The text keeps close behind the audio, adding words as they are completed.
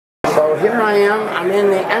so here I am. I'm in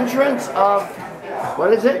the entrance of,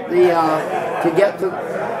 what is it? The to get to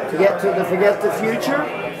the Forget the Future.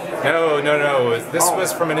 No. This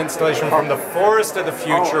was from an installation from the Forest of the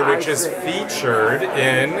Future, which is featured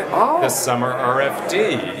in the Summer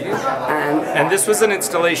RFD. And this was an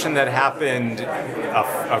installation that happened,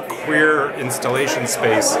 a queer installation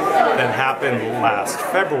space that happened last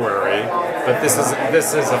February. But this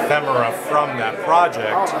is ephemera from that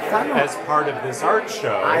project as part of this art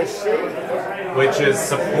show, which is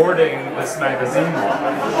supporting this magazine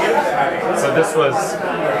launch. So this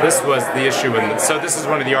was the issue, so this is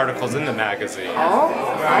one of the articles in the magazine.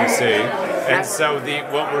 You see, and so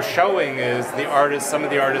what we're showing is some of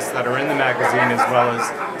the artists that are in the magazine, as well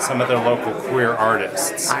as some of their local queer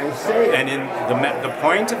artists. I see. And in the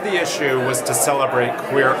point of the issue was to celebrate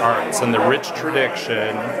queer arts and the rich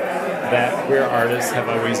tradition that queer artists have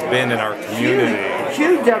always been in our community.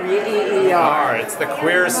 Q-W-E-E-R. It's the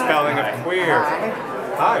queer spelling of queer.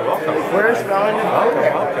 Hi, welcome. The queer spelling of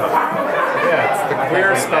queer. Welcome. Yeah, it's the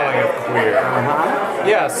queer spelling of queer.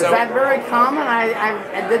 Yeah, so is that very common?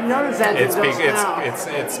 I didn't notice that until just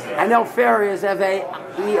now. I know Faerie is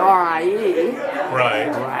F-A-E-R-I-E.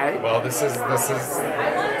 Right. Well, this is.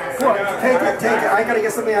 Come on, take it. I gotta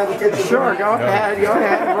get something out of the kitchen. Sure, go ahead.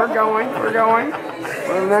 We're going. We're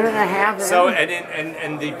a minute and a half in. So,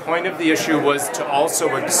 and the point of the issue was to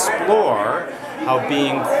also explore how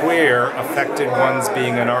being queer affected one's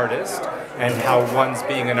being an artist, and how one's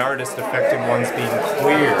being an artist affected one's being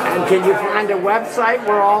queer. And can you find a website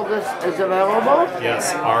where all this is available?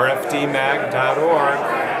 Yes, rfdmag.org.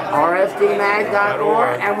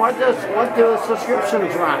 rfdmag.org. And what do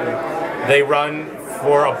subscriptions run? They run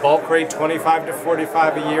for a bulk rate $25 to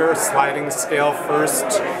 $45 a year, sliding scale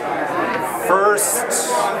first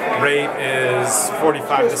rate is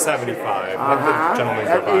 $45 to $75. The gentlemen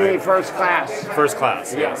provide. First class. First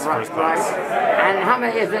class, yes, first class. And how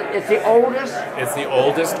many is it? It's the oldest? It's the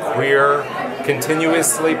oldest queer,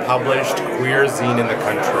 continuously published queer zine in the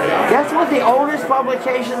country. Guess what the oldest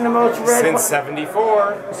publication, the most read? Since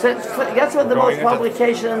 '74. Guess what the most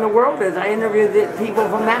publication in the world is? I interviewed the people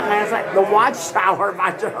from that last night. The Watchtower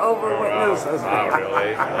by Jehovah's Witnesses. Oh,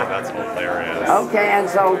 really? Oh, that's hilarious. Okay, and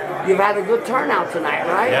so you've had a good turnout tonight,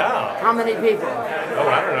 right? Yeah. How many people? Oh,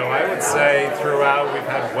 I don't know. I would say throughout we've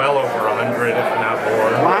had well over 100, if not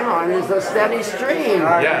more. Wow, and it's a steady stream.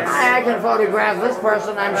 Yes. I can photograph this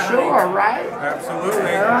person, I'm sure, right? Absolutely.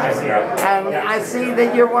 And I see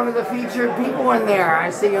that you're one of the featured people in there. I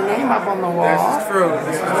see your name up on the wall. This is true.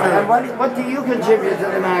 And what do you contribute to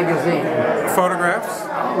the magazine? Photographs.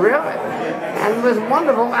 Oh, really? And this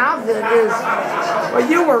wonderful outfit is, well,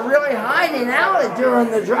 you were really hiding out during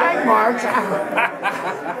the drag march.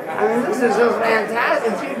 I mean, this is just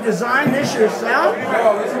fantastic. Did you design this yourself?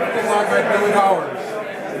 No, this is designed by Billy Bowers.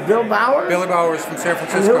 Bill Bowers? Billy Bowers from San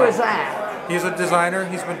Francisco. And who is that? He's a designer.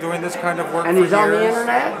 He's been doing this kind of work and for he's years. On the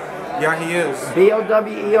internet? Yeah, he is.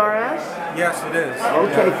 B-O-W-E-R-S? Yes, it is.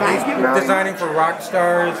 Okay, thank you very much. Designing for rock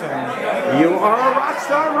stars. And you are a rock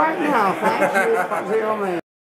star right now. Thank you, dear man.